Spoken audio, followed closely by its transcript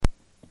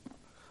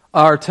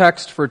Our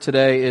text for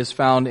today is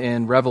found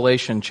in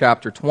Revelation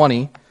chapter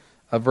 20,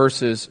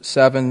 verses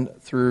 7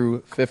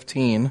 through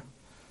 15.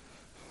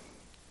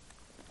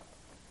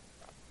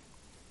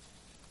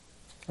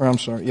 Or I'm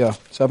sorry,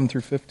 7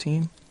 through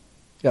 15.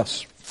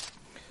 Yes.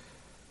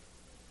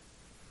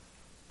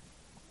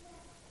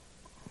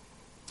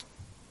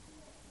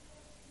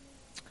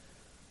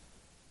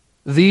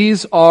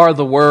 These are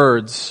the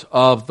words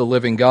of the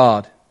living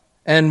God.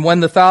 And when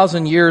the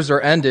 1,000 years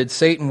are ended,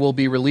 Satan will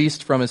be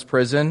released from his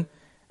prison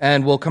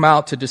and will come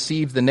out to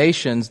deceive the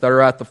nations that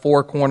are at the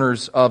four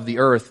corners of the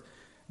earth,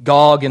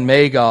 Gog and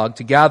Magog,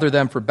 to gather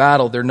them for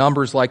battle, their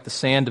numbers like the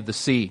sand of the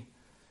sea.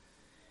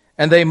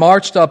 And they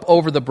marched up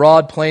over the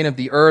broad plain of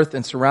the earth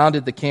and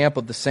surrounded the camp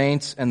of the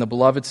saints and the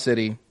beloved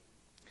city.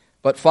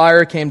 But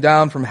fire came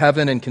down from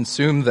heaven and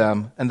consumed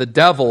them, and the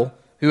devil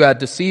who had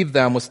deceived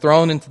them was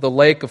thrown into the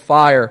lake of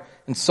fire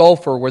and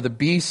sulfur where the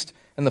beast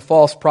and the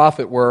false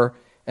prophet were,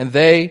 and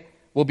they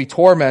will be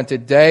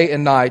tormented day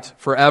and night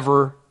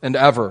forever and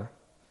ever.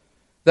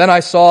 Then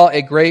I saw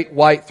a great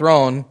white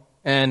throne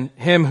and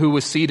him who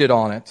was seated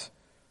on it.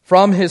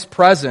 From his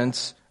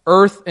presence,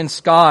 earth and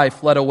sky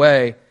fled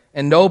away,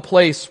 and no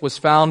place was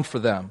found for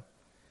them.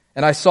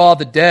 And I saw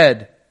the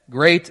dead,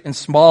 great and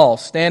small,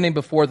 standing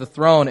before the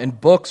throne,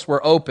 and books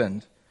were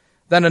opened.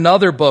 Then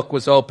another book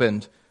was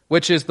opened,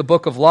 which is the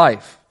book of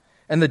life.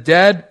 And the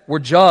dead were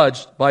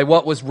judged by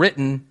what was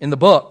written in the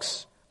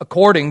books,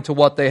 according to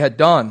what they had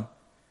done.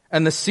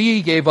 And the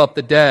sea gave up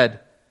the dead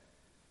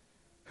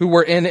who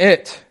were in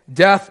it.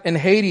 Death and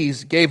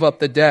Hades gave up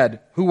the dead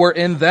who were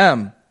in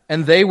them,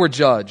 and they were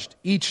judged,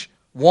 each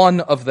one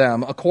of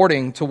them,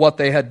 according to what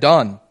they had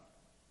done.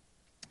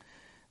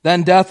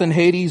 Then death and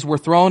Hades were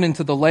thrown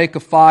into the lake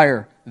of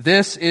fire.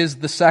 This is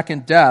the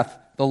second death,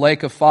 the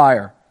lake of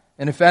fire.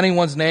 And if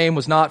anyone's name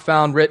was not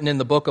found written in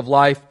the book of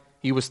life,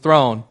 he was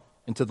thrown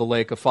into the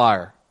lake of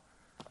fire.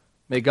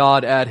 May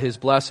God add his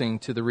blessing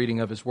to the reading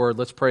of his word.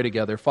 Let's pray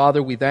together.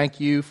 Father, we thank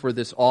you for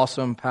this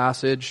awesome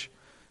passage.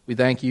 We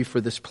thank you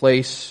for this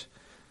place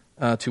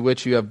to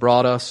which you have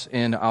brought us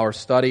in our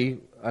study.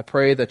 I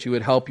pray that you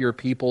would help your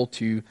people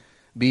to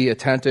be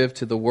attentive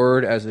to the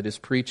word as it is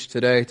preached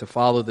today, to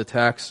follow the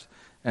text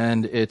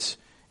and its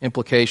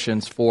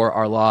implications for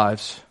our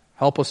lives.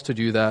 Help us to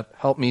do that.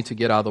 Help me to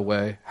get out of the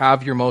way.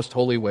 Have your most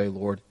holy way,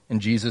 Lord. In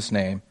Jesus'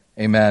 name,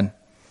 amen.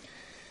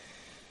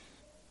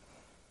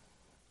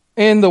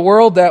 In the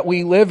world that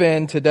we live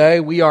in today,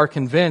 we are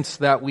convinced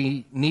that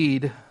we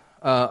need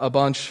a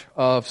bunch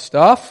of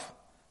stuff,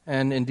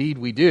 and indeed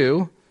we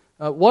do.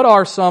 What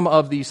are some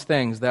of these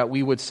things that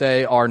we would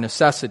say are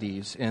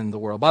necessities in the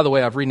world? By the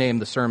way, I've renamed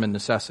the sermon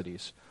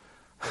Necessities.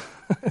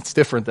 It's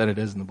different than it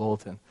is in the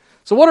bulletin.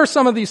 So what are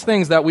some of these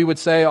things that we would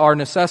say are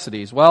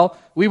necessities? Well,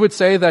 we would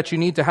say that you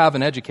need to have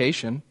an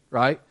education,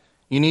 right?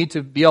 You need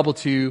to be able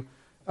to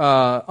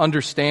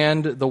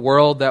understand the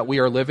world that we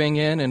are living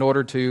in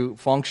order to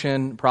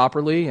function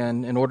properly.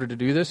 And in order to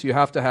do this, you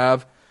have to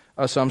have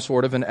some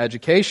sort of an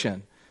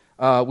education.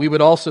 We would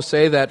also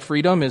say that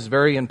freedom is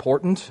very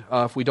important.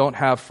 If we don't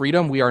have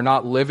freedom, we are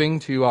not living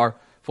to our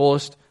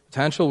fullest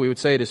potential. We would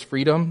say it is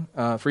freedom.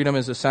 Freedom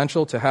is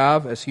essential to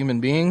have as human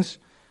beings.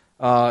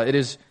 It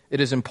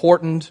is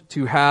important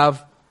to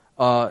have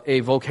a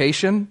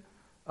vocation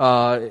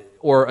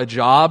or a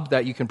job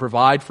that you can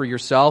provide for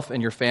yourself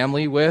and your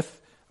family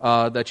with,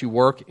 that you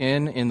work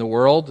in the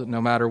world, no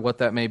matter what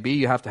that may be.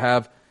 You have to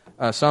have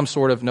some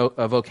sort of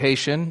a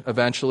vocation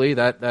eventually.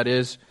 That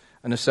is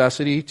a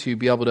necessity to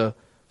be able to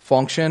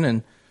function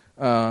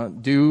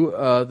and do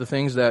the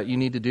things that you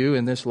need to do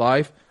in this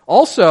life.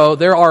 Also,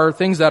 there are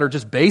things that are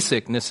just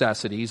basic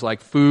necessities like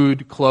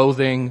food,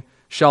 clothing,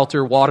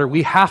 shelter, water.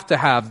 We have to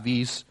have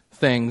these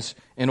things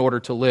in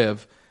order to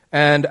live.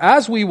 And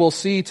as we will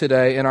see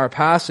today in our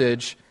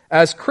passage,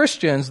 as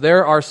Christians,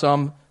 there are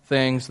some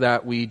things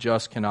that we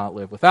just cannot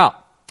live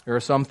without. There are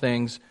some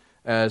things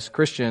as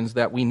Christians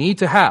that we need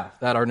to have,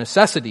 that are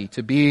necessity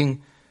to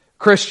being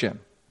Christian.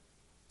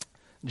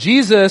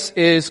 Jesus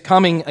is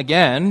coming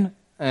again,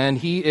 and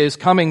he is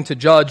coming to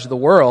judge the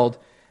world.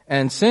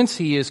 And since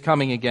he is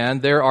coming again,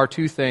 there are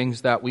two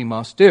things that we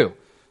must do.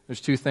 There's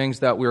two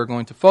things that we are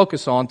going to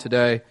focus on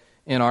today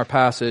in our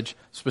passage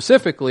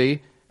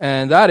specifically,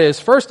 and that is,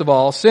 first of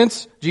all,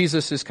 since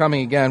Jesus is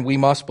coming again, we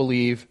must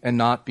believe and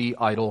not be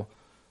idle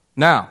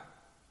now.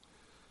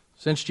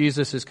 Since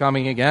Jesus is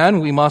coming again,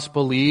 we must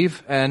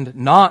believe and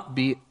not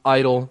be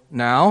idle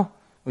now.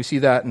 We see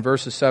that in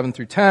verses 7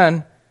 through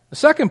 10. The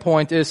second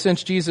point is,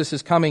 since Jesus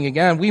is coming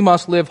again, we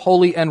must live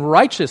holy and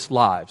righteous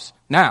lives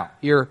now,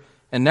 here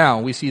and now.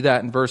 We see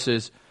that in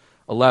verses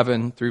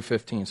 11 through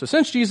 15. So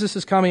since Jesus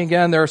is coming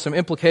again, there are some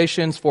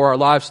implications for our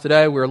lives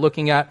today. We're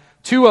looking at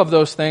two of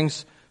those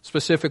things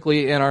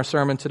specifically in our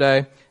sermon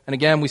today. And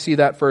again, we see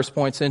that first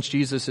point, since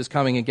Jesus is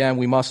coming again,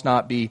 we must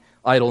not be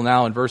idle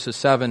now, in verses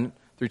 7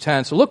 through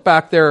 10. So look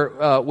back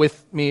there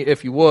with me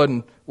if you would,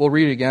 and we'll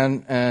read it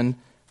again, and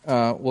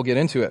we'll get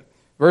into it.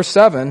 Verse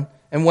 7,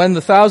 and when the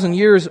 1,000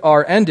 years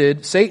are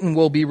ended, Satan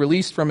will be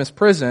released from his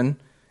prison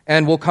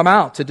and will come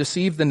out to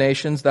deceive the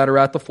nations that are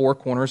at the four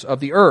corners of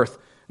the earth,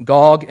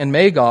 Gog and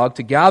Magog,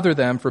 to gather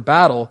them for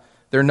battle,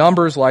 their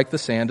numbers like the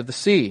sand of the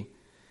sea.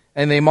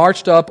 And they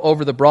marched up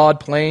over the broad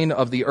plain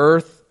of the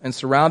earth and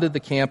surrounded the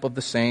camp of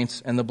the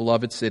saints and the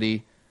beloved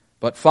city.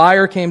 But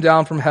fire came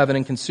down from heaven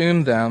and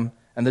consumed them,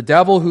 and the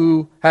devil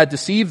who had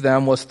deceived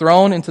them was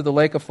thrown into the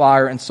lake of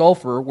fire and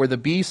sulfur, where the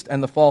beast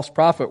and the false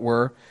prophet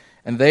were,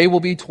 and they will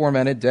be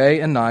tormented day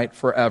and night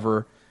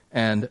forever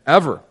and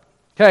ever.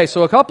 Okay,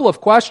 so a couple of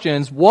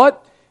questions.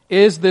 What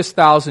is this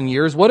 1,000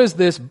 years? What is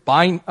this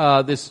binding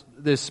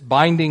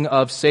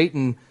of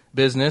Satan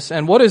business?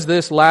 And what is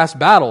this last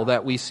battle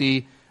that we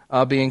see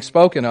being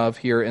spoken of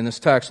here in this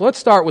text? Let's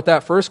start with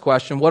that first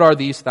question. What are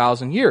these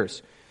 1,000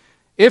 years?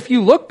 If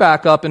you look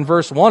back up in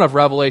verse 1 of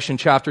Revelation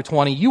chapter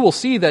 20, you will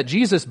see that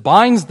Jesus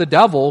binds the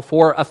devil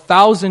for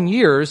 1,000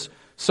 years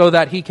so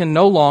that he can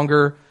no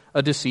longer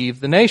deceive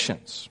the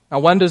nations. Now,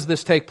 when does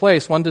this take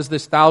place? When does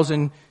this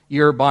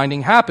 1,000-year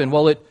binding happen?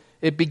 Well,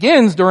 it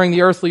begins during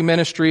the earthly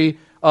ministry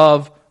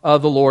of the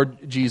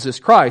Lord Jesus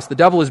Christ. The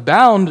devil is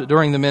bound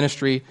during the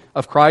ministry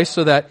of Christ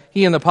so that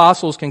he and the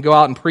apostles can go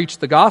out and preach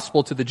the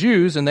gospel to the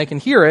Jews, and they can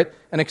hear it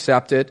and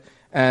accept it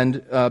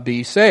and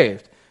be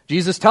saved.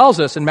 Jesus tells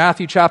us in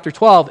Matthew chapter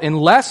 12,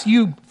 unless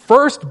you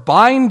first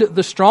bind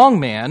the strong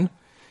man,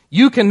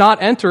 you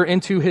cannot enter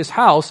into his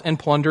house and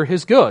plunder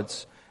his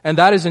goods. And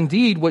that is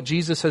indeed what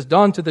Jesus has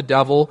done to the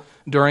devil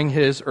during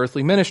his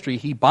earthly ministry.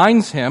 He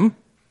binds him,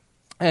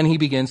 and he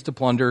begins to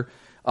plunder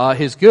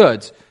his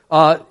goods.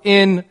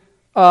 In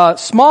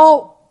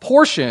small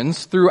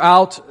portions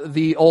throughout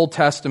the Old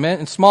Testament,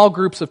 in small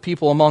groups of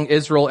people among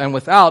Israel and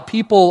without,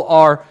 people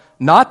are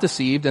not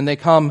deceived, and they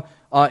come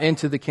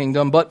into the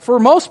kingdom. But for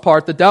most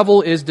part, the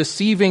devil is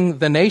deceiving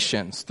the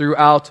nations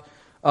throughout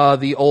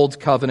the Old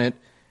Covenant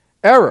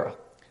era.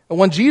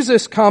 When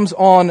Jesus comes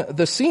on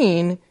the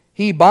scene,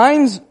 he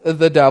binds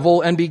the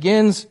devil and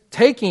begins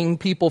taking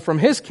people from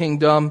his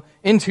kingdom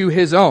into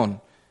his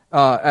own,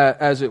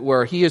 as it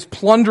were. He is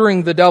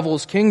plundering the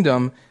devil's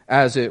kingdom,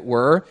 as it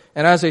were.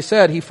 And as I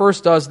said, he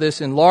first does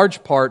this in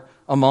large part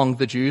among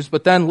the Jews,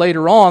 but then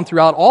later on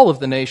throughout all of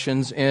the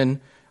nations in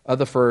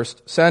the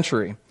first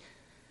century.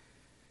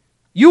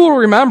 You will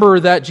remember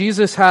that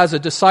Jesus has a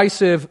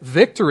decisive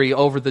victory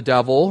over the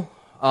devil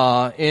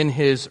in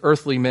his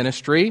earthly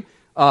ministry.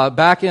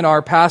 Back in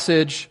our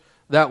passage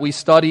that we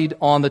studied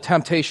on the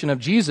temptation of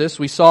Jesus,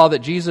 we saw that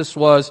Jesus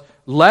was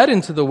led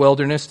into the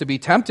wilderness to be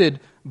tempted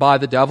by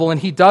the devil, and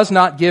he does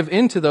not give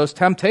in to those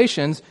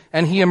temptations,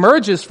 and he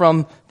emerges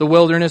from the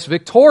wilderness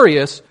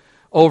victorious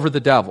over the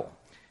devil.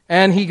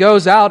 And he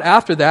goes out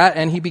after that,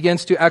 and he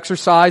begins to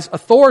exercise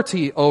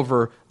authority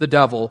over the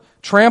devil,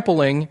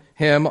 trampling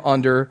him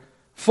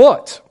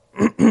underfoot.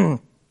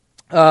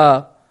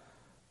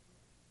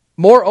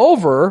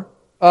 Moreover,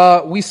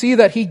 we see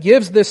that he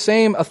gives this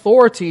same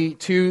authority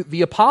to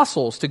the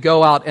apostles to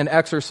go out and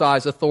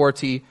exercise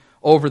authority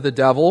over the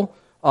devil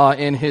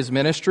in his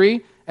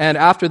ministry. And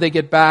after they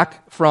get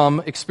back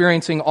from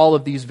experiencing all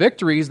of these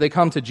victories, they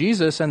come to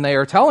Jesus and they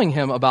are telling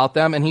him about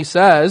them. And he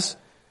says,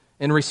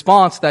 in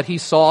response, that he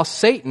saw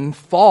Satan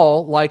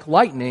fall like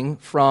lightning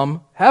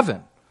from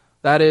heaven.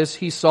 That is,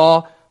 he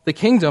saw the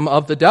kingdom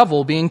of the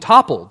devil being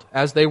toppled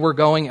as they were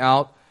going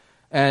out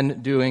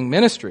and doing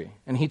ministry.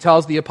 And he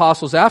tells the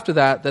apostles after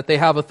that they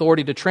have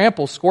authority to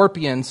trample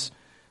scorpions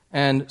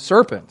and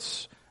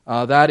serpents.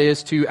 That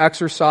is to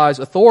exercise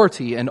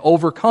authority and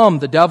overcome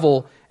the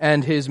devil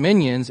and his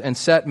minions and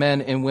set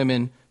men and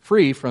women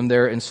free from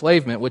their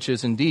enslavement, which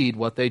is indeed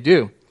what they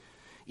do.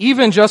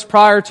 Even just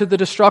prior to the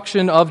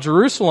destruction of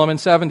Jerusalem in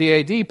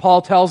 70 AD,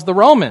 Paul tells the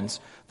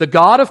Romans, the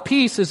God of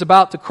peace is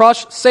about to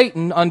crush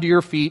Satan under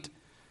your feet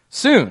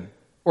soon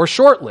or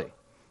shortly.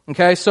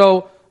 Okay,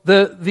 so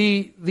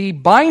the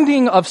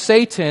binding of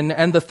Satan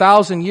and the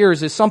 1,000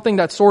 years is something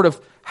that sort of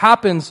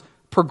happens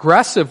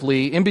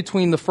progressively in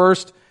between the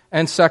first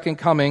and second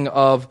coming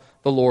of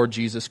the Lord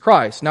Jesus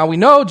Christ. Now we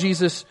know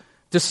Jesus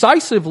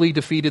decisively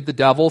defeated the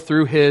devil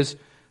through his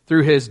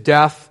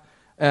death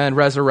and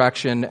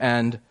resurrection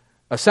and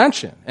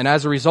ascension. And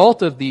as a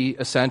result of the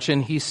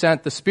ascension, he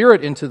sent the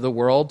Spirit into the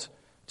world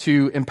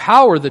to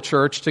empower the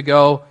church to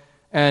go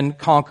and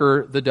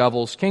conquer the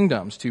devil's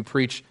kingdoms, to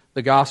preach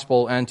the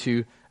gospel and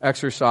to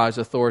exercise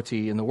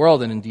authority in the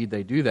world, and indeed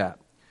they do that.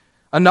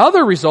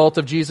 Another result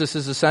of Jesus'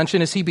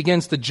 ascension is he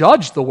begins to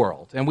judge the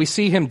world, and we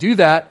see him do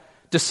that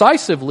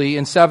decisively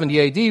in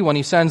 70 AD when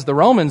he sends the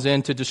Romans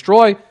in to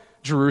destroy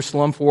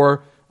Jerusalem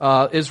for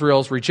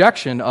Israel's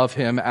rejection of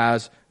him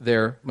as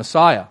their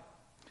Messiah.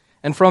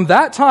 And from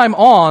that time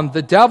on,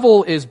 the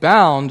devil is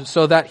bound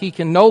so that he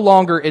can no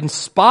longer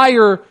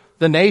inspire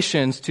the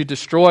nations to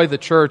destroy the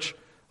church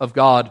of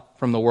God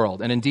from the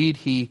world. And indeed,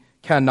 he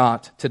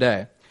cannot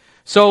today.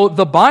 So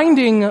the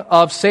binding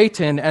of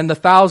Satan and the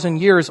 1,000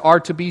 years are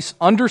to be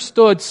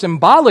understood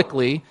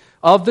symbolically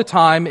of the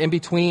time in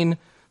between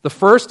the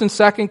first and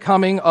second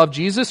coming of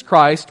Jesus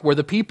Christ, where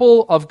the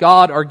people of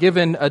God are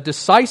given a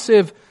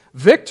decisive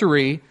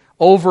victory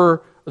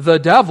over the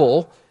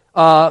devil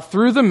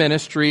through the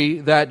ministry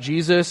that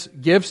Jesus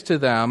gives to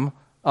them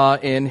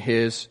in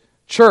his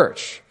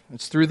church.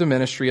 It's through the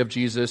ministry of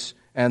Jesus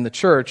and the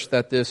church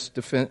that this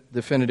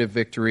definitive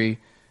victory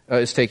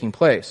is taking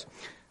place.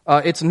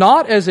 It's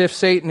not as if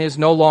Satan is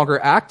no longer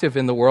active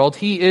in the world.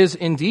 He is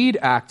indeed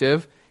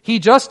active. He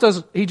just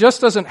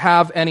doesn't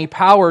have any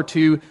power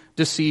to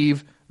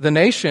deceive the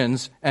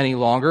nations any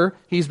longer.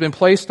 He's been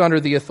placed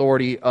under the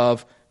authority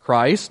of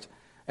Christ.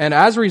 And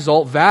as a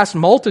result, vast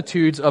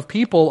multitudes of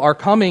people are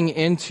coming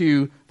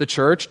into the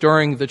church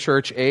during the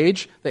church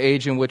age, the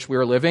age in which we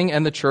are living,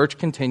 and the church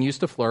continues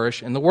to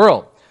flourish in the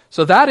world.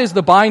 So that is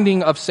the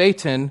binding of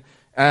Satan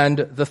and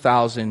the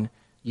 1,000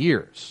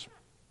 years.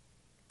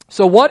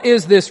 So what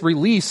is this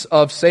release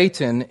of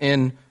Satan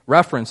in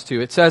reference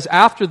to? It says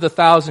after the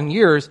 1,000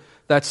 years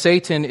that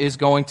Satan is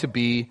going to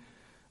be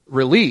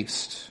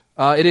released.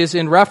 It is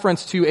in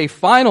reference to a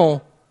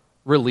final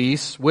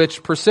release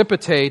which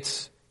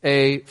precipitates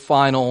a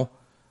final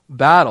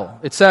battle.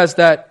 It says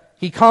that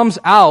he comes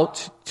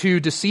out to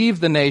deceive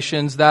the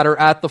nations that are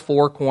at the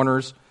four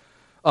corners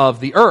of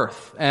the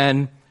earth.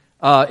 And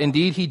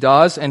indeed he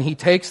does, and he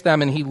takes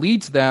them and he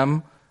leads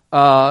them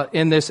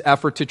in this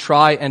effort to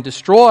try and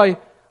destroy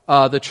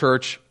the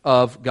church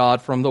of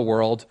God from the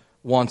world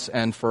once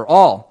and for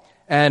all.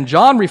 And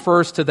John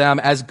refers to them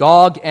as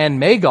Gog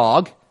and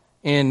Magog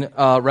in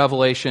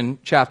Revelation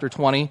chapter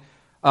 20,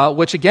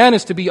 which again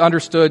is to be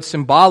understood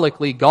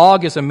symbolically.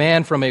 Gog is a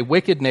man from a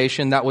wicked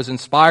nation that was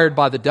inspired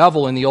by the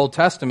devil in the Old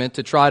Testament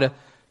to try to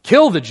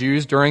kill the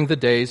Jews during the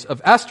days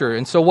of Esther.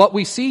 And so what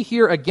we see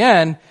here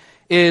again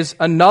is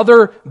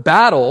another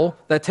battle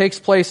that takes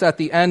place at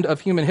the end of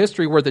human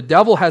history where the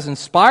devil has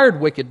inspired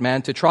wicked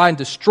men to try and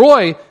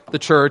destroy the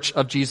church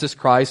of Jesus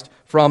Christ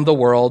from the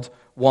world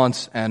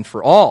once and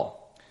for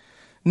all.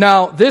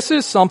 Now, this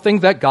is something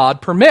that God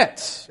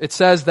permits. It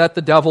says that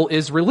the devil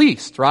is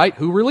released, right?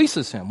 Who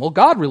releases him? Well,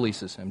 God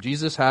releases him.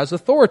 Jesus has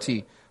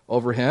authority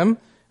over him,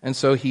 and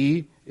so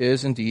he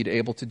is indeed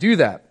able to do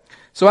that.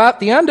 So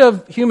at the end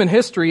of human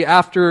history,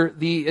 after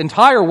the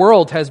entire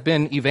world has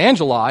been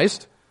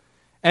evangelized,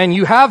 and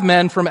you have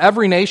men from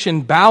every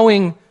nation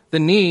bowing the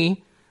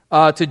knee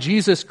to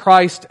Jesus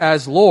Christ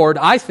as Lord,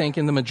 I think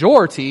in the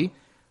majority,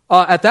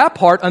 at that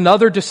part,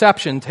 another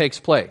deception takes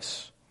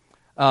place.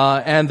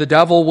 And the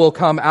devil will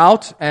come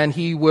out and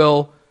he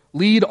will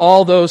lead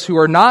all those who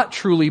are not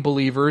truly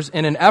believers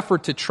in an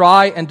effort to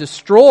try and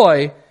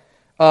destroy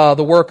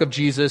the work of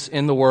Jesus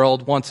in the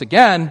world once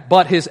again,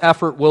 but his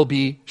effort will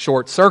be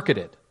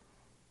short-circuited.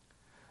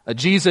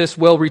 Jesus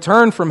will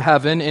return from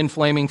heaven in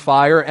flaming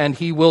fire, and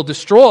he will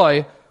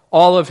destroy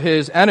all of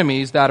his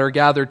enemies that are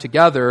gathered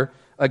together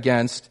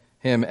against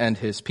him and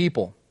his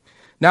people.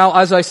 Now,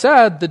 as I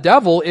said, the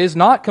devil is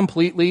not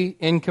completely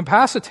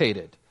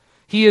incapacitated.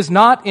 He is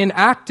not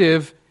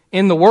inactive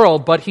in the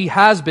world, but he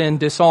has been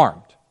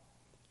disarmed.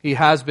 He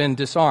has been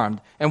disarmed.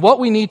 And what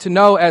we need to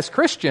know as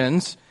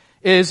Christians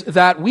is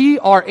that we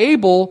are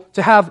able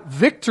to have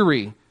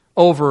victory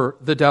over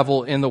the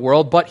devil in the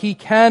world, but he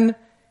can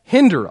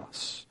hinder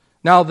us.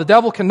 Now, the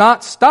devil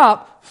cannot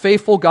stop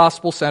faithful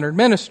gospel-centered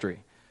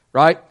ministry,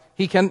 right?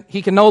 He can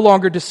no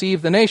longer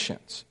deceive the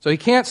nations. So he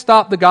can't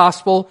stop the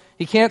gospel,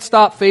 he can't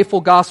stop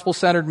faithful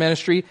gospel-centered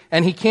ministry,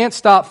 and he can't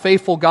stop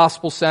faithful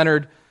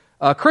gospel-centered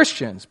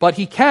Christians. But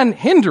he can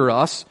hinder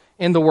us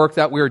in the work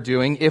that we're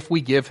doing if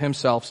we give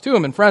himself to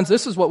him. And friends,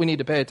 this is what we need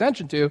to pay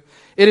attention to.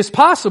 It is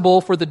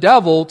possible for the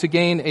devil to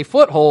gain a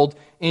foothold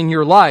in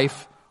your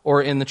life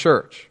or in the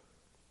church.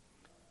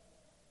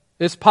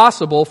 It's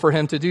possible for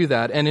him to do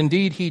that, and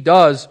indeed he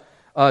does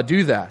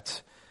do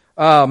that.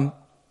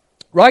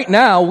 Right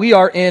now, we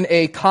are in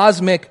a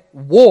cosmic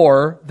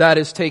war that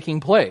is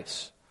taking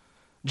place.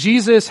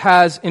 Jesus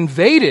has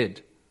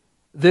invaded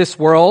this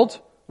world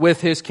with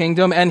his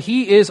kingdom, and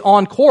he is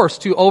on course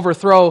to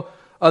overthrow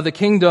the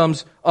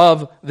kingdoms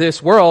of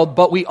this world,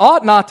 but we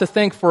ought not to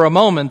think for a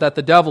moment that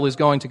the devil is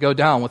going to go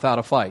down without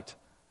a fight,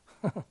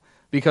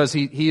 because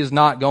he is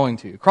not going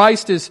to.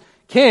 Christ is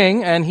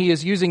king, and he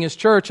is using his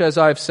church, as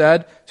I've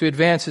said, to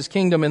advance his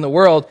kingdom in the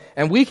world,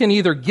 and we can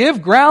either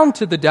give ground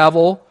to the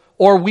devil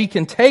or we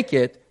can take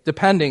it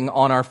depending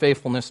on our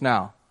faithfulness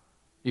now.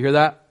 You hear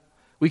that?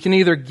 We can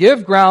either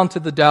give ground to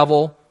the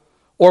devil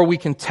or we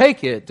can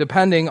take it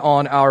depending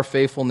on our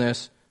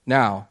faithfulness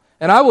now.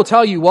 And I will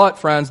tell you what,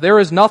 friends, there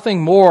is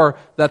nothing more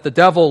that the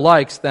devil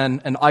likes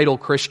than an idle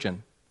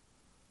Christian.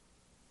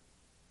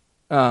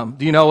 Do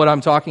you know what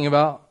I'm talking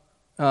about?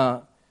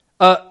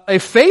 A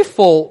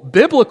faithful,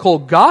 biblical,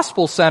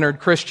 gospel-centered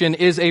Christian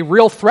is a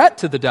real threat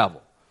to the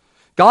devil.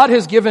 God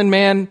has given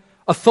man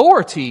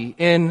authority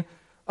in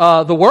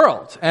the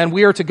world, and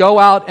we are to go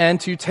out and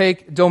to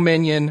take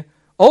dominion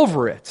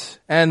over it.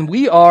 And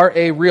we are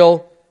a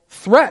real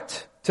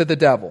threat to the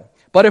devil.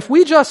 But if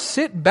we just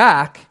sit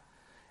back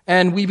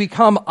and we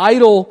become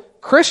idle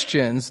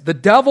Christians, the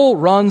devil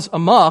runs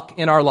amok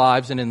in our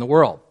lives and in the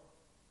world.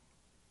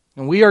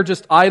 And we are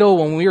just idle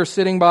when we are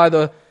sitting by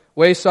the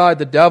wayside,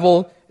 the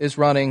devil is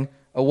running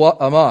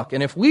amok.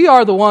 And if we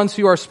are the ones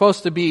who are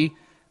supposed to be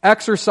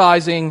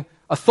exercising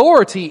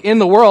authority in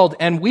the world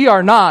and we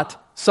are not,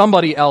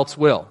 somebody else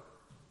will.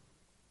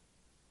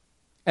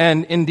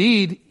 And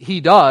indeed, he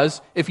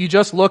does. If you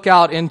just look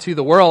out into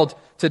the world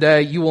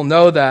today, you will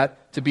know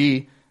that to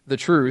be the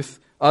truth.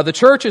 The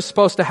church is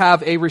supposed to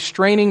have a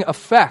restraining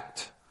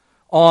effect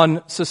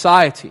on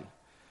society.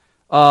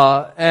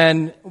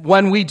 And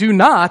when we do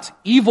not,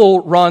 evil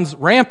runs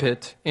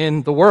rampant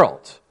in the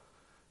world.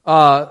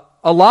 A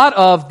lot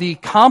of the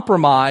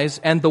compromise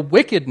and the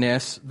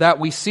wickedness that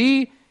we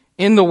see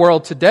in the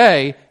world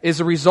today is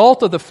a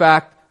result of the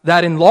fact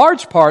that in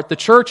large part the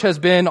church has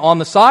been on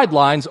the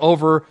sidelines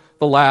over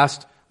the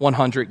last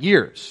 100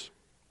 years.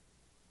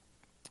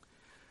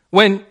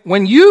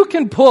 When you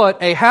can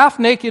put a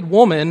half-naked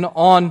woman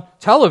on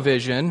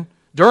television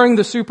during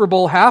the Super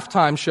Bowl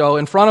halftime show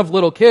in front of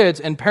little kids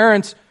and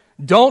parents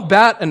don't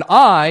bat an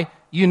eye,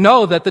 you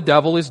know that the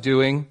devil is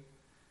doing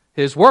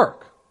his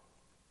work.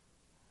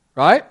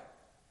 Right?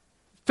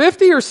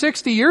 50 or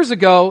 60 years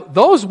ago,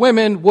 those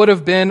women would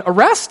have been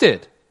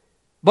arrested.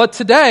 But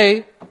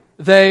today,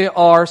 they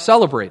are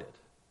celebrated.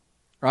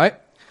 Right?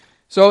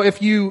 So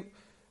if you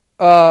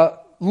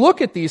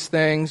look at these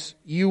things,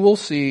 you will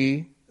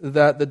see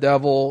that the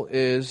devil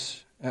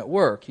is at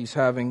work. He's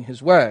having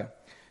his way.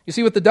 You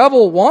see, what the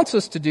devil wants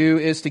us to do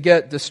is to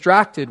get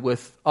distracted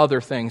with other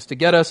things, to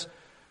get us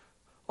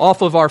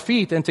off of our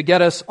feet and to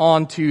get us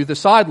onto the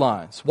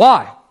sidelines.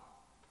 Why?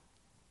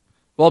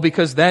 Well,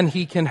 because then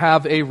he can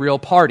have a real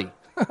party.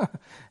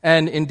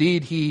 And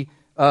indeed he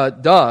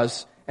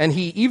does. And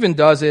he even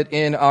does it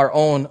in our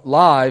own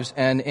lives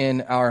and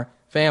in our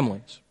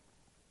families.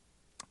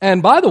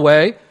 And by the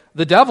way,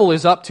 the devil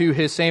is up to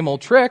his same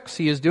old tricks.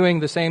 He is doing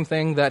the same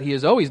thing that he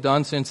has always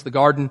done since the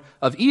Garden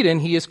of Eden.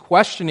 He is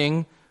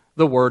questioning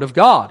the Word of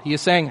God. He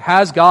is saying,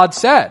 has God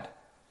said?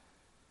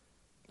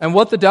 And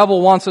what the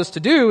devil wants us to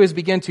do is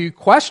begin to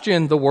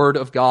question the Word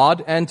of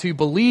God and to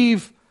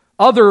believe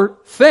other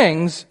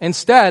things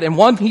instead. And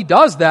when he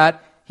does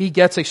that, he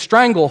gets a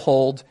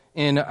stranglehold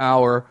in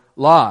our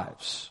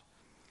lives.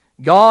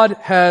 God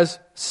has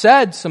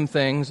said some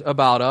things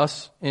about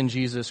us in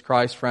Jesus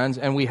Christ, friends,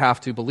 and we have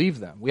to believe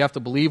them. We have to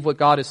believe what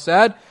God has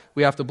said,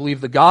 we have to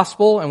believe the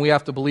gospel, and we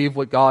have to believe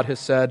what God has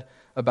said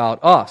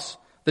about us.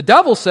 The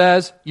devil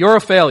says, you're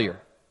a failure.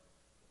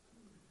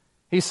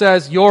 He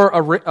says, you're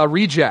a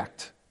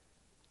reject.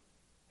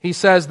 He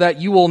says that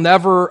you will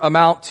never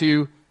amount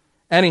to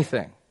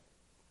anything.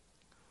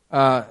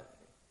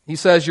 He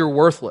says you're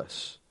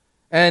worthless.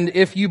 And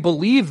if you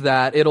believe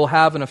that, it'll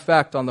have an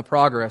effect on the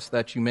progress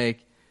that you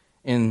make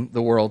in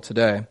the world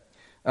today.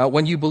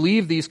 When you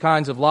believe these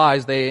kinds of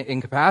lies, they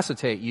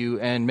incapacitate you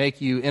and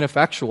make you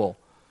ineffectual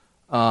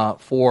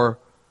for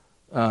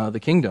the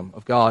kingdom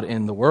of God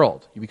in the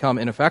world. You become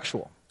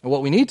ineffectual. And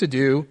what we need to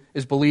do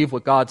is believe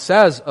what God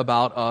says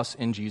about us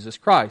in Jesus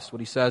Christ, what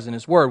He says in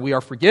His Word. We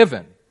are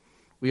forgiven.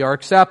 We are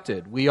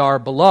accepted. We are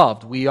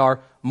beloved. We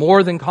are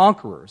more than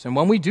conquerors. And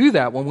when we do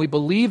that, when we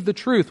believe the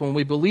truth, when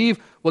we believe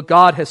what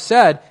God has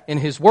said in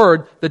His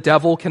Word, the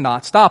devil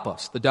cannot stop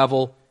us. The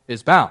devil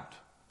is bound.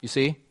 You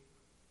see?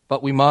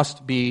 But we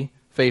must be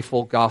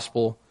faithful,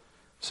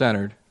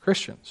 gospel-centered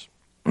Christians.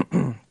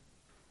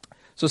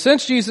 So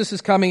since Jesus is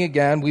coming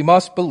again, we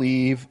must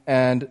believe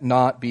and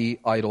not be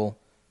idle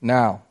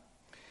now.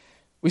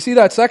 We see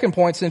that second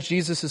point, since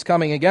Jesus is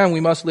coming again,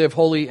 we must live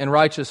holy and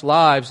righteous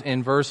lives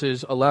in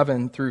verses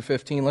 11 through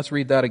 15. Let's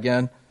read that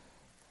again.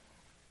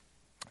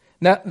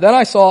 Then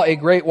I saw a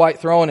great white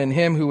throne and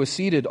Him who was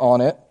seated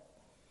on it.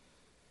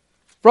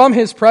 From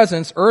His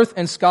presence, earth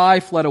and sky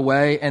fled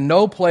away, and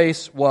no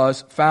place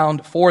was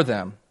found for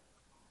them.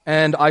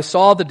 And I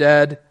saw the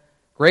dead,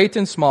 great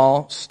and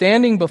small,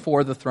 standing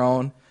before the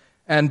throne,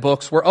 and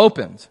books were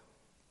opened.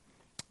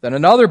 Then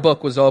another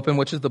book was opened,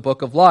 which is the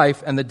book of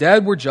life, and the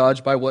dead were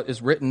judged by what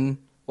was written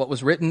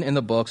in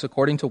the books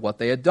according to what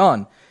they had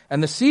done.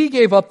 And the sea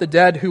gave up the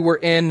dead who were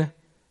in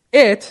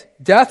it.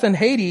 Death and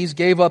Hades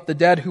gave up the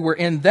dead who were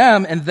in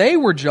them, and they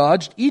were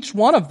judged, each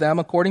one of them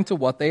according to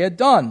what they had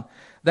done.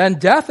 Then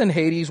death and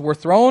Hades were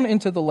thrown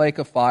into the lake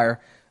of fire.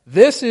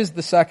 This is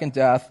the second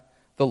death,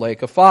 the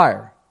lake of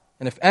fire.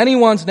 And if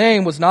anyone's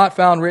name was not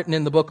found written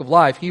in the book of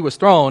life, he was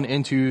thrown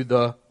into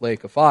the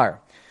lake of fire.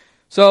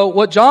 So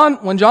when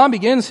John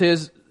begins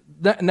his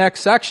next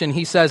section,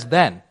 he says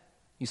then.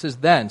 He says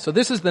then. So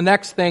this is the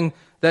next thing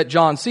that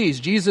John sees.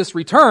 Jesus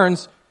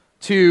returns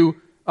to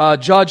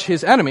judge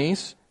his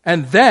enemies,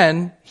 and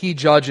then he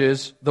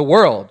judges the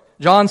world.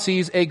 John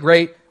sees a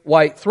great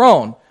white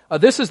throne.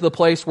 This is the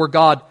place where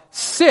God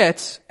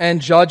sits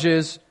and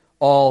judges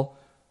all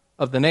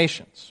of the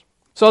nations.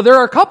 So there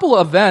are a couple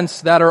of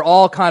events that are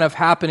all kind of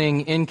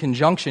happening in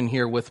conjunction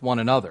here with one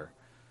another.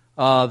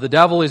 The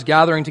devil is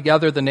gathering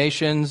together the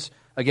nations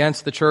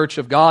against the church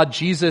of God.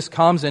 Jesus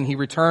comes and He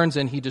returns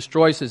and He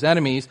destroys His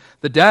enemies.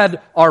 The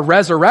dead are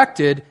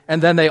resurrected,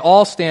 and then they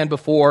all stand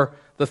before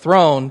the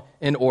throne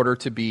in order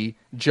to be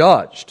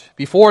judged.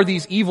 Before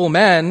these evil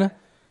men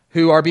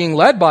who are being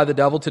led by the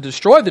devil to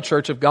destroy the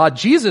church of God,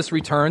 Jesus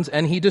returns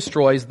and He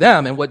destroys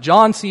them. And what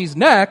John sees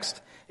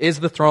next is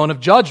the throne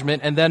of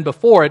judgment, and then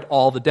before it,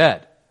 all the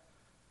dead.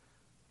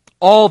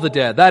 All the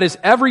dead. That is,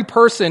 every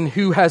person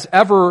who has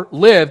ever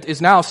lived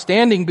is now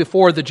standing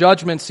before the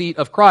judgment seat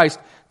of Christ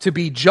to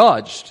be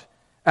judged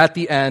at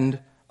the end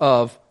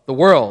of the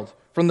world.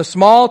 from the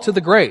small to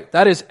the great.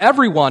 That is,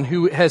 everyone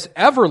who has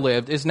ever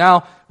lived is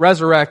now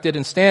resurrected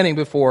and standing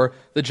before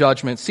the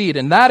judgment seat.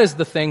 And that is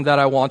the thing that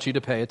I want you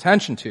to pay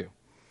attention to.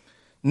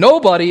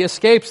 Nobody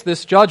escapes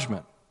this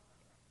judgment.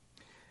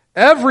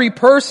 Every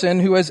person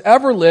who has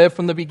ever lived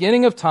from the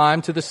beginning of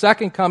time to the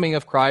second coming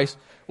of Christ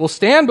will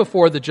stand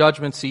before the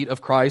judgment seat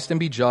of Christ and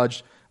be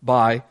judged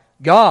by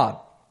God.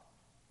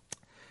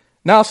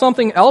 Now,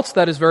 something else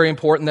that is very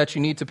important that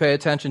you need to pay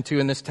attention to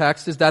in this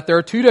text is that there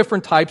are two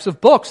different types of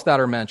books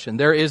that are mentioned.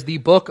 There is the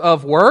book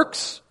of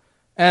works,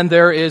 and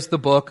there is the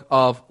book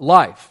of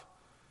life.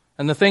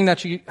 And the thing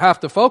that you have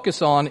to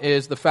focus on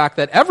is the fact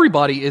that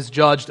everybody is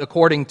judged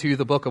according to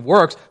the book of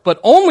works, but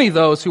only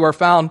those who are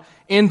found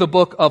in the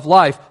book of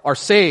life are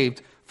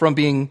saved from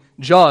being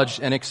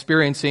judged and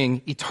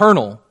experiencing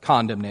eternal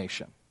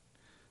condemnation.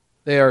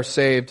 They are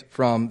saved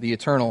from the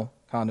eternal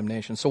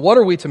condemnation. So what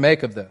are we to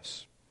make of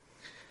this?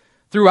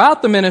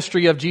 Throughout the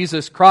ministry of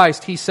Jesus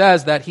Christ, he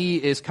says that he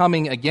is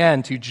coming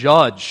again to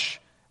judge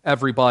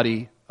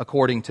everybody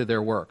according to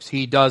their works.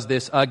 He does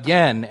this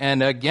again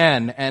and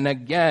again and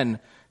again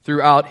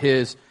throughout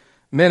his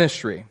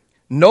ministry.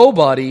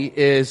 Nobody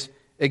is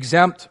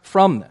exempt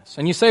from this.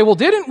 And you say, well,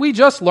 didn't we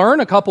just learn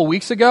a couple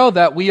weeks ago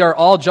that we are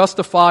all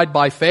justified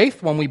by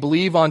faith when we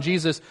believe on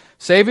Jesus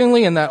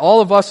savingly, and that all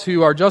of us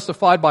who are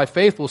justified by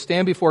faith will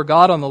stand before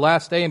God on the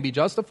last day and be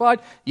justified?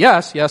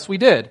 Yes, we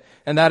did.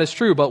 And that is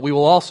true, but we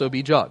will also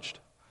be judged.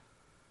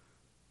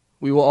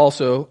 We will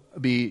also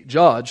be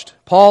judged.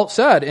 Paul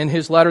said in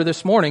his letter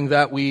this morning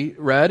that we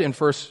read in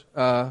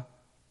 2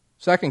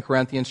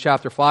 Corinthians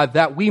chapter 5,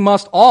 that we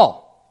must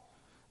all,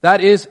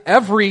 that is,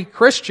 every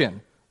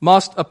Christian,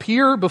 must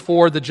appear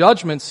before the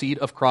judgment seat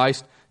of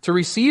Christ to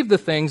receive the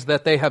things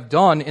that they have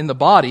done in the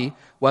body,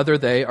 whether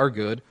they are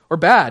good or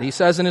bad. He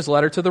says in his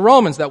letter to the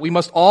Romans that we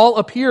must all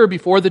appear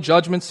before the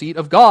judgment seat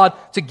of God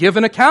to give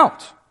an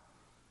account.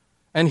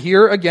 And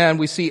here again,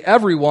 we see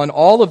everyone,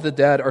 all of the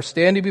dead, are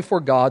standing before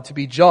God to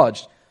be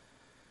judged.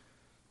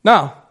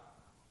 Now,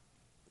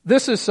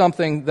 this is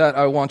something that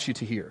I want you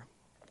to hear.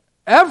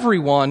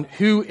 Everyone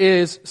who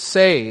is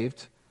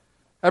saved,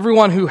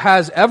 everyone who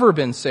has ever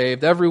been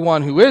saved,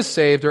 everyone who is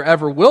saved or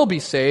ever will be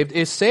saved,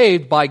 is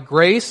saved by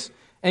grace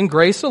and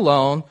grace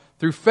alone,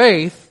 through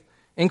faith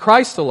in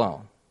Christ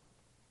alone.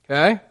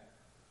 Okay?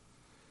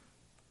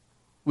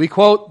 We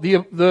quote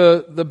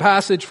the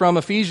passage from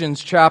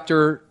Ephesians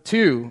chapter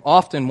 2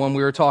 often when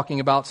we are talking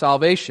about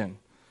salvation.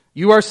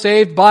 You are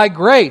saved by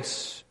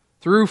grace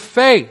through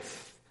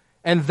faith,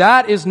 and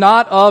that is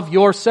not of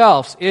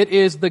yourselves. It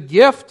is the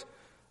gift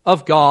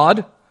of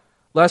God,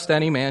 lest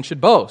any man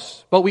should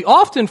boast. But we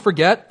often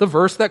forget the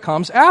verse that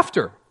comes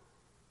after.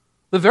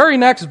 The very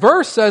next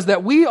verse says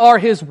that we are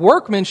his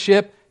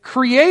workmanship,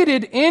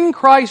 created in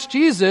Christ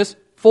Jesus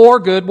for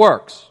good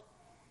works.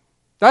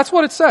 That's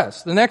what it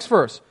says, the next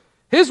verse.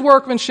 His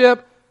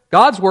workmanship,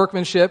 God's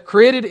workmanship,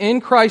 created in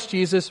Christ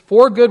Jesus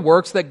for good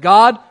works that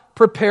God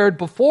prepared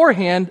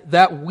beforehand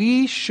that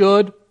we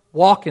should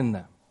walk in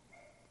them.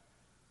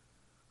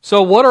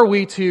 So what are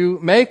we to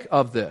make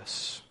of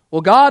this?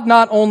 Well, God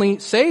not only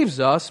saves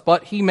us,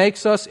 but he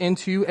makes us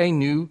into a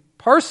new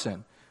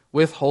person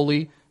with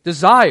holy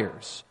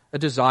desires, a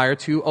desire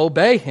to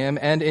obey him,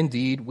 and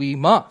indeed we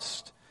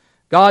must.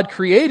 God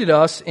created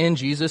us in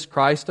Jesus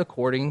Christ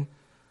according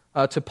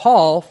to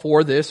Paul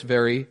for this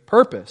very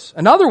purpose.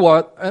 In other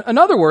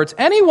words,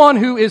 anyone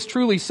who is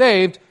truly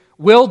saved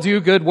will do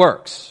good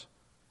works.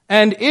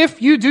 And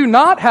if you do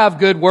not have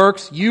good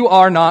works, you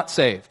are not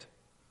saved.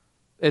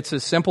 It's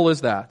as simple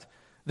as that.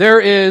 There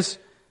is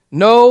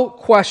no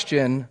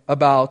question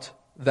about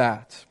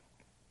that.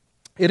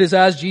 It is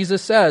as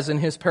Jesus says in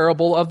his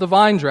parable of the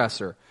vine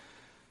dresser.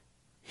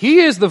 He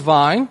is the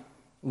vine,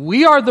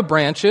 we are the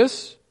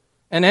branches,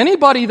 and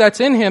anybody that's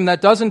in him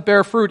that doesn't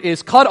bear fruit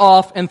is cut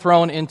off and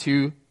thrown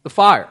into the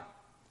fire.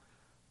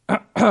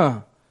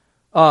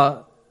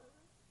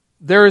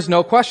 There is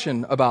no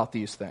question about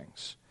these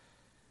things.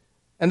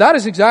 And that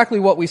is exactly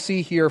what we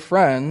see here,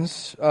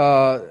 friends,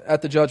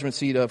 at the judgment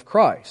seat of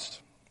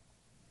Christ.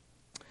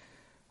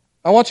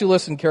 I want you to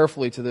listen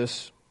carefully to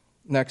this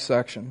next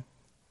section.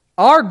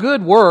 Our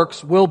good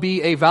works will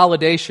be a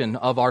validation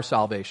of our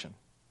salvation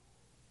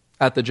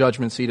at the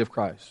judgment seat of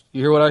Christ.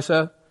 You hear what I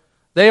said?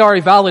 They are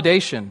a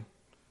validation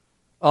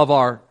of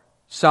our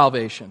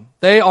salvation.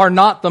 They are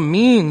not the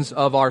means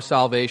of our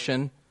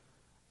salvation.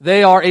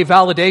 They are a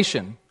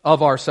validation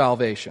of our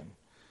salvation.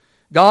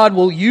 God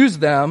will use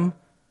them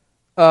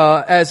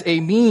as a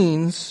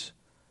means.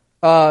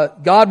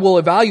 God will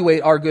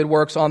evaluate our good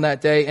works on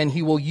that day, and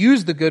he will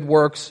use the good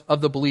works of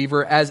the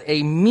believer as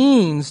a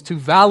means to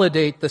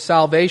validate the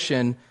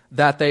salvation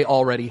that they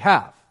already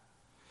have.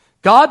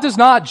 God does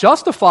not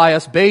justify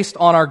us based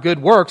on our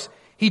good works.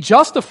 He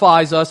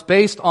justifies us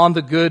based on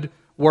the good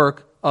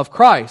work of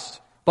Christ.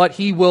 But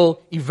he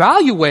will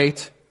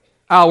evaluate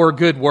our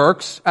good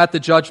works at the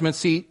judgment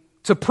seat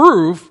to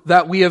prove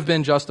that we have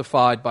been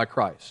justified by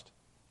Christ.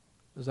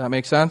 Does that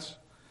make sense?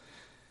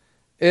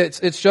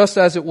 It's just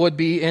as it would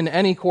be in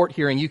any court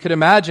hearing. You could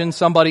imagine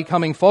somebody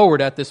coming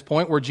forward at this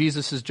point where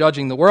Jesus is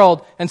judging the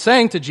world and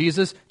saying to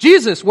Jesus,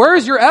 "Jesus, where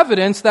is your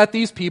evidence that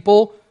these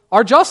people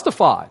are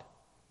justified?"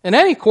 In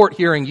any court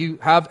hearing, you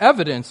have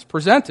evidence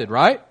presented,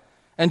 right?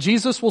 And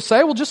Jesus will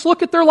say, well, just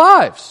look at their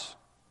lives.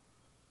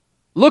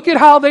 Look at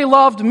how they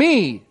loved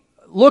me.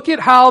 Look at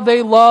how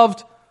they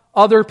loved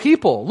other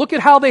people. Look at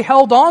how they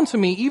held on to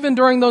me even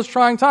during those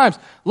trying times.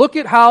 Look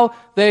at how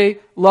they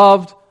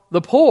loved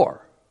the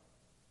poor.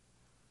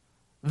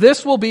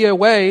 This will be a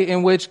way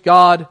in which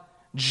God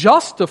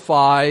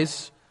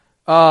justifies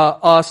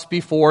us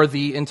before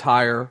the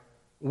entire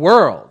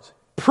world.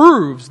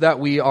 Proves that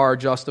we are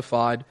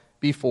justified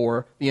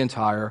before the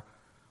entire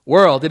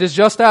world. It is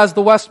just as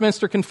the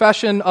Westminster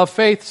Confession of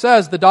Faith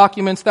says, the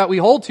documents that we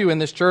hold to in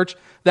this church,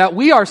 that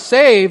we are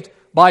saved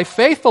by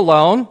faith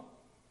alone,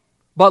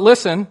 but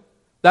listen,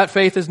 that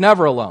faith is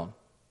never alone.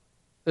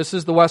 This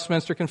is the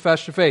Westminster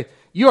Confession of Faith.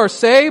 You are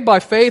saved by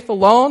faith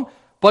alone,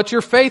 but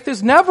your faith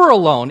is never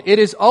alone. It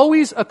is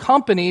always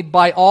accompanied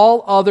by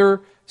all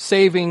other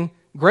saving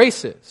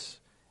graces.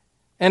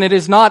 And it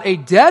is not a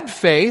dead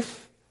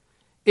faith,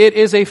 it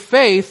is a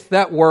faith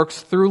that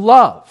works through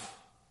love.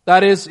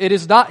 That is,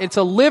 it's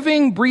a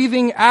living,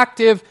 breathing,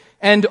 active,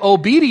 and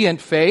obedient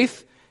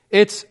faith.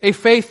 It's a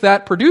faith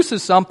that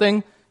produces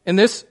something. In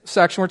this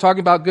section, we're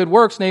talking about good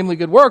works, namely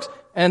good works.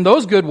 And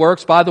those good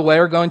works, by the way,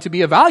 are going to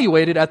be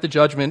evaluated at the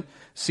judgment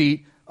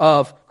seat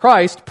of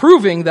Christ,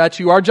 proving that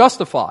you are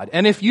justified.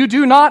 And if you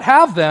do not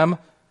have them,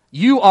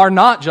 you are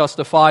not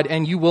justified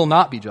and you will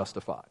not be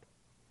justified.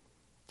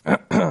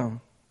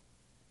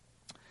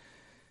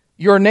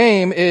 Your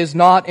name is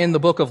not in the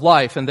book of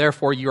life, and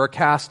therefore you are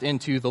cast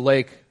into the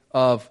lake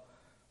of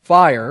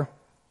fire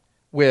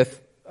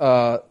with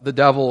the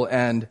devil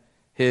and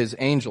his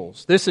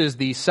angels. This is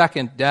the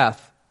second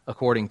death,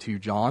 according to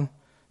John.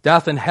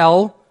 Death and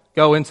hell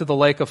go into the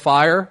lake of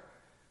fire,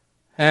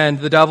 and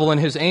the devil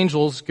and his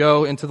angels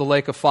go into the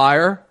lake of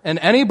fire. And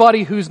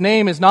anybody whose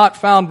name is not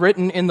found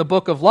written in the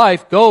book of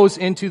life goes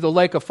into the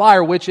lake of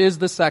fire, which is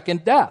the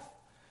second death.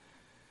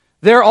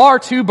 There are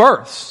two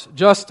births,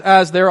 just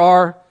as there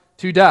are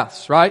two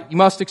deaths, right? You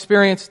must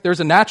experience, there's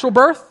a natural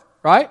birth,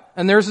 right?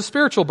 And there's a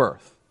spiritual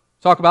birth.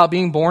 Talk about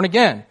being born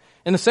again.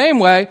 In the same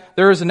way,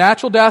 there is a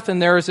natural death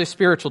and there is a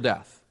spiritual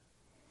death.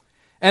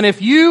 And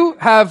if you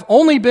have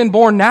only been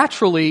born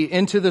naturally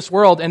into this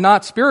world and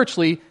not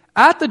spiritually,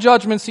 at the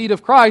judgment seat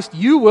of Christ,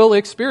 you will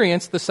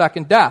experience the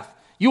second death.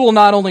 You will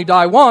not only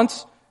die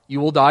once, you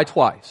will die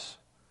twice.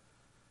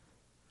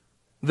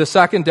 The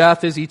second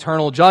death is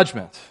eternal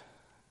judgment.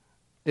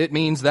 It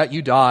means that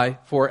you die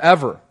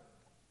forever.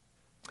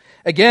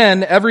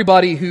 Again,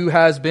 everybody who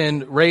has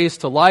been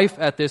raised to life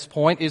at this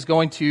point is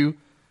going to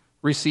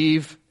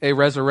receive a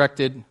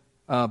resurrected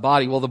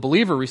body. Well, the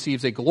believer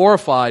receives a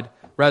glorified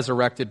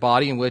resurrected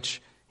body in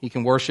which he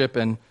can worship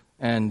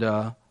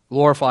and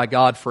glorify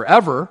God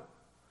forever.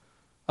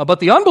 But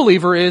the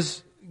unbeliever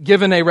is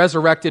given a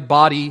resurrected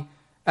body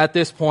at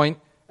this point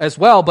as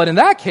well. But in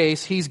that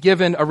case, he's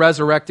given a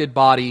resurrected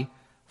body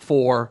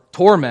for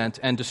torment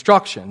and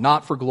destruction,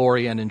 not for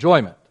glory and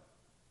enjoyment.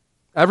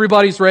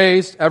 Everybody's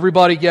raised,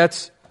 everybody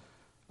gets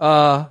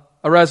a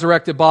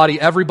resurrected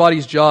body,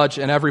 everybody's judged,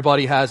 and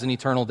everybody has an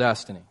eternal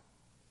destiny.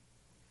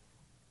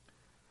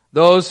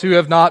 Those who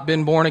have not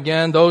been born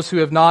again, those who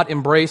have not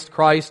embraced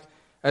Christ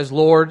as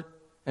Lord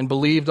and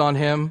believed on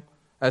Him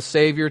as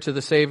Savior to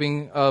the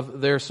saving of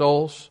their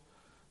souls,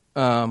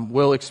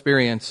 will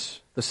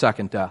experience the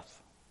second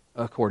death,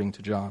 according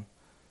to John.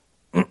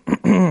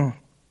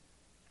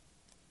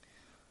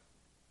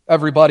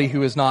 Everybody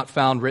who is not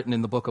found written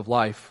in the book of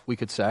life, we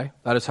could say.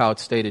 That is how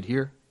it's stated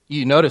here.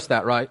 You notice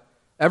that, right?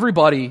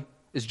 Everybody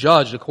is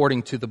judged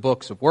according to the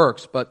books of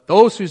works, but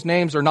those whose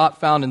names are not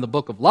found in the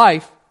book of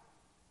life,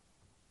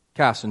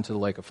 cast into the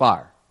lake of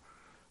fire.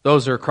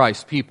 Those are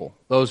Christ's people.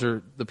 Those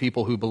are the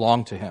people who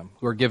belong to Him,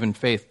 who are given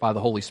faith by the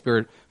Holy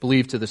Spirit,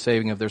 believe to the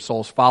saving of their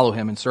souls, follow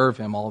Him and serve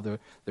Him all of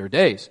their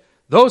days.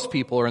 Those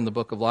people are in the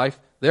book of life.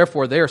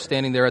 Therefore, they are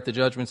standing there at the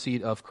judgment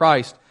seat of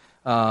Christ,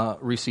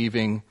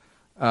 receiving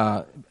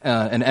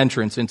an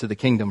entrance into the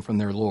kingdom from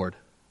their Lord.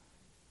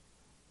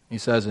 He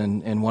says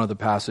in one of the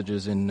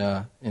passages in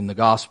the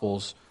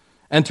Gospels,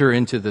 enter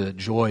into the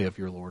joy of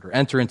your Lord, or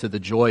enter into the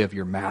joy of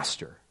your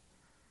master.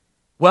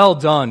 Well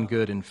done,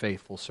 good and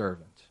faithful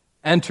servant.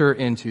 Enter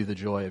into the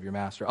joy of your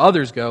master.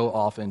 Others go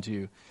off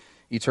into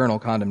eternal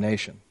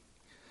condemnation.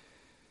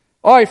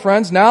 All right,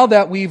 friends, now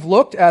that we've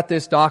looked at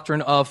this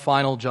doctrine of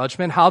final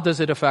judgment, how does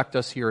it affect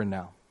us here and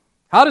now?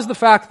 How does the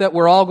fact that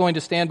we're all going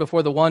to stand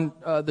before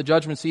the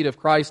judgment seat of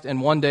Christ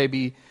and one day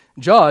be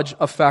judged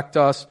affect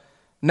us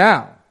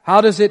now?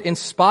 How does it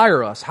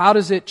inspire us? How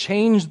does it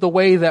change the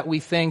way that we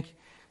think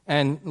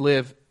and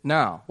live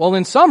now? Well,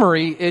 in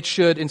summary, it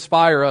should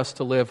inspire us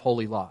to live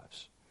holy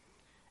lives.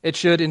 It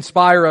should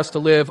inspire us to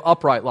live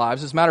upright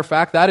lives. As a matter of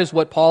fact, that is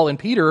what Paul and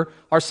Peter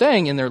are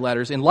saying in their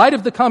letters. In light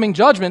of the coming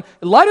judgment,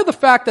 in light of the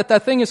fact that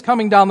that thing is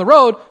coming down the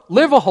road,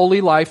 live a holy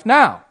life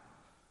now.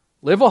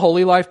 Live a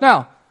holy life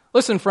now.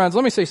 Listen, friends,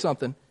 let me say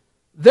something.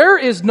 There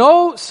is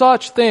no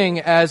such thing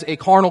as a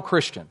carnal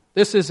Christian.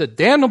 This is a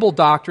damnable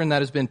doctrine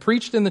that has been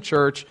preached in the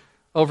church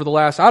over the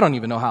last, I don't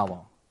even know how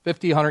long,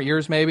 50, 100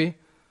 years maybe.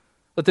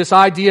 But this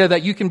idea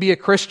that you can be a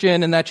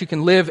Christian and that you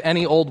can live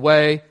any old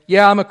way.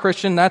 Yeah, I'm a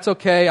Christian, that's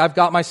okay, I've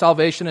got my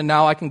salvation and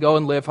now I can go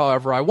and live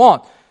however I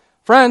want.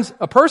 Friends,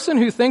 a person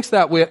who thinks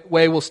that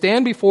way will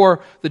stand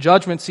before the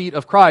judgment seat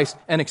of Christ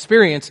and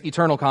experience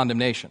eternal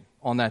condemnation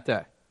on that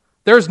day.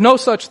 There's no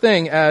such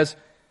thing as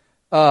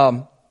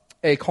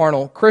a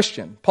carnal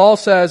Christian. Paul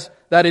says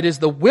that it is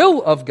the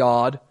will of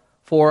God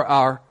for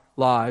our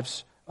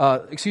lives.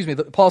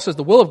 Paul says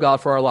the will of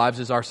God for our lives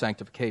is our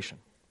sanctification.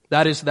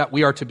 That is that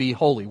we are to be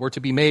holy. We're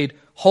to be made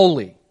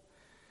holy.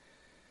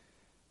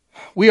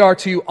 We are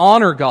to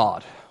honor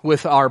God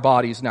with our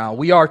bodies now.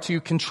 We are to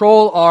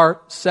control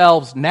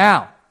ourselves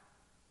now.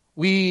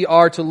 We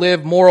are to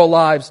live moral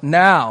lives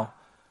now.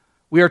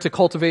 We are to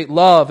cultivate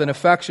love and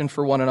affection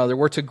for one another.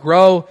 We're to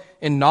grow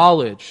in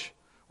knowledge.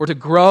 We're to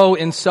grow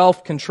in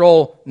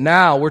self-control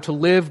now. We're to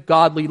live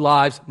godly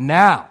lives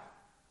now.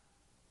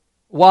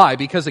 Why?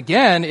 Because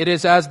again, it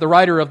is as the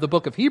writer of the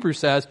book of Hebrews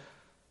says,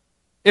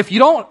 if you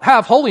don't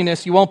have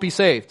holiness, you won't be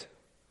saved.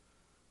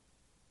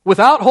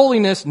 Without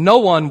holiness, no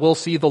one will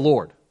see the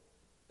Lord.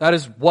 That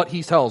is what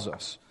he tells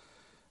us.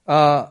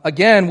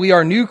 Again, we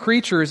are new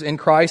creatures in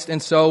Christ,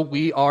 and so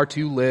we are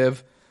to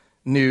live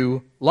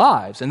new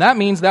lives. And that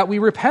means that we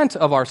repent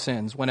of our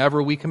sins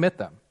whenever we commit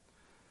them.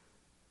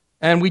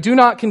 And we do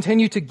not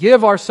continue to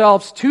give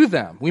ourselves to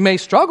them. We may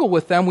struggle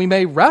with them, we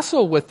may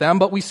wrestle with them,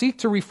 but we seek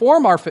to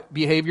reform our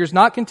behaviors,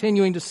 not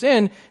continuing to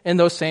sin in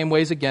those same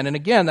ways again and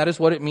again. That is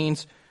what it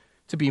means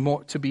to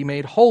be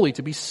made holy,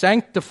 to be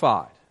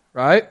sanctified,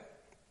 right?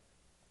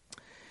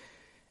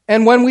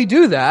 And when we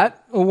do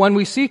that, when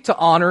we seek to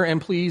honor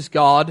and please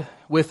God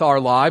with our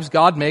lives,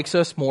 God makes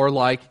us more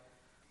like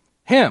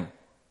Him.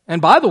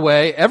 And by the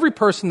way, every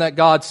person that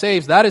God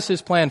saves, that is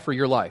His plan for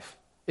your life.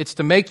 It's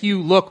to make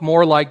you look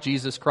more like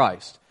Jesus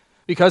Christ,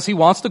 because He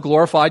wants to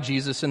glorify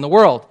Jesus in the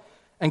world.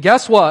 And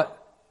guess what?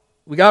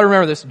 We got to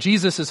remember this.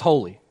 Jesus is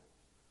holy.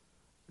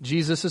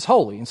 Jesus is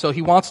holy. And so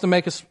He wants to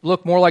make us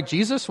look more like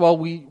Jesus. Well,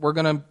 we're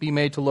going to be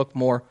made to look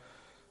more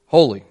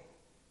holy.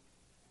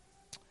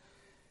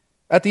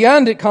 At the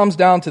end, it comes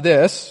down to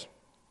this.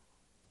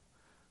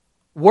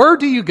 Where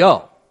do you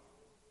go?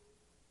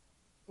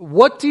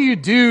 What do you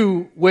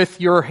do with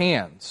your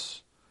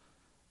hands?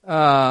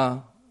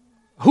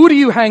 Who do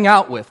you hang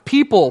out with?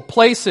 People,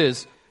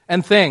 places,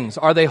 and things.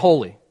 Are they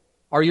holy?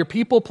 Are your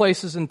people,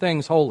 places, and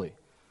things holy?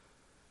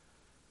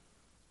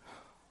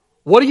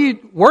 Where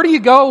do you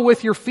go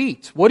with your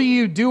feet? What do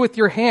you do with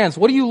your hands?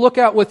 What do you look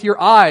at with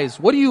your eyes?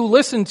 What do you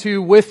listen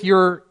to with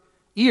your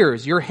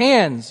ears? Your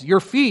hands, your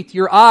feet,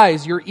 your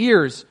eyes, your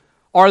ears,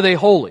 are they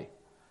holy?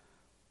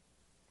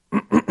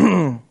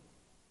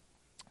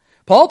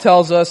 Paul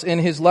tells us in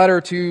his letter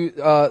to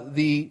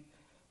the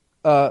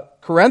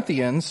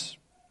Corinthians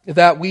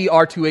that we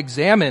are to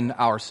examine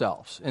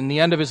ourselves. In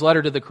the end of his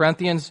letter to the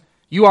Corinthians,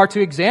 you are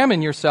to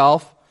examine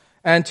yourself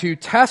and to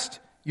test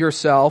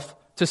yourself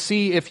to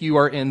see if you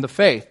are in the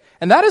faith.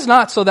 And that is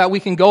not so that we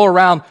can go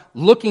around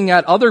looking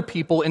at other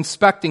people,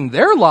 inspecting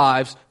their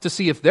lives to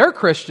see if they're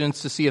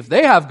Christians, to see if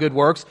they have good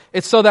works.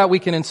 It's so that we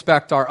can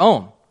inspect our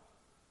own.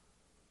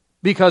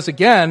 Because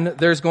again,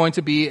 there's going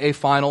to be a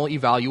final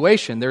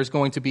evaluation. There's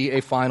going to be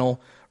a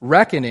final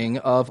reckoning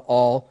of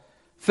all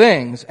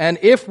things. And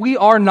if we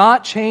are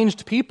not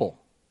changed people,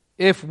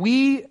 if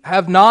we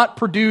have not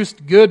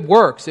produced good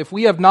works, if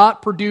we have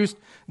not produced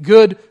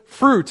good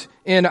fruit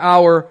in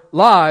our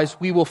lives,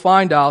 we will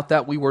find out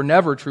that we were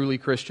never truly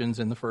Christians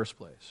in the first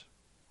place.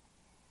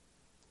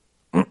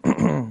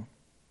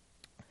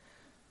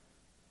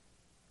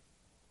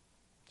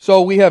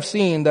 So we have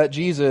seen that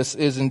Jesus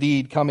is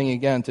indeed coming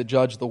again to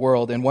judge the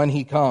world, and when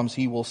He comes,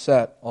 He will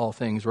set all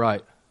things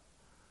right.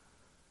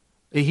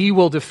 He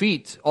will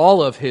defeat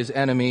all of His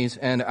enemies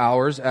and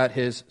ours at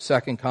His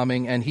second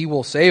coming, and He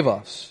will save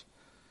us.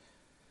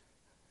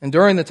 And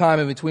during the time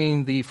in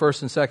between the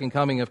first and second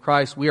coming of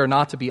Christ, we are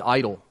not to be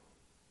idle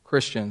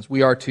Christians.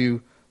 We are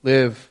to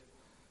live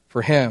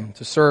for Him,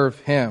 to serve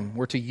Him.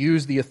 We're to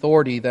use the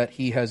authority that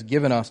He has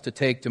given us to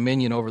take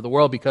dominion over the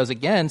world, because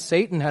again,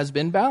 Satan has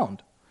been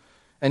bound,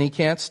 and he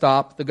can't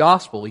stop the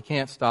gospel. He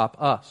can't stop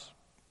us.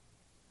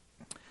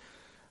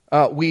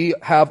 We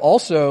have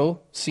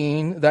also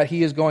seen that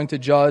He is going to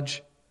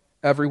judge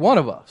every one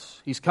of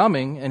us. He's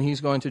coming, and He's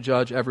going to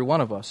judge every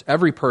one of us,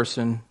 every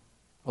person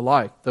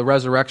alike. The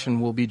resurrection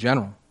will be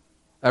general.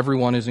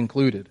 Everyone is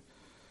included.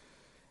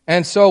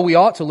 And so we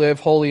ought to live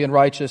holy and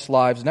righteous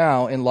lives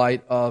now in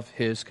light of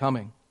His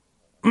coming.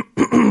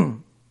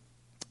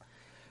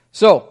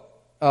 So,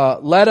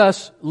 let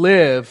us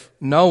live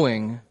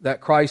knowing that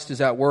Christ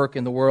is at work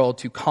in the world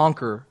to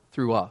conquer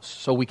through us,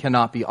 so we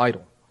cannot be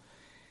idle.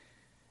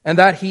 And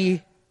that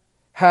He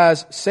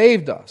has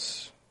saved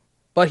us.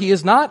 But He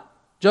has not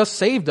just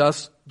saved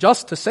us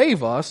just to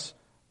save us,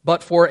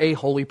 but for a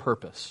holy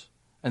purpose.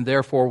 And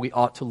therefore we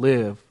ought to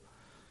live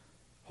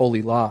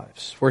holy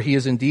lives. For He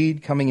is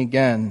indeed coming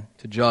again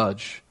to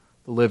judge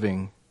the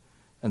living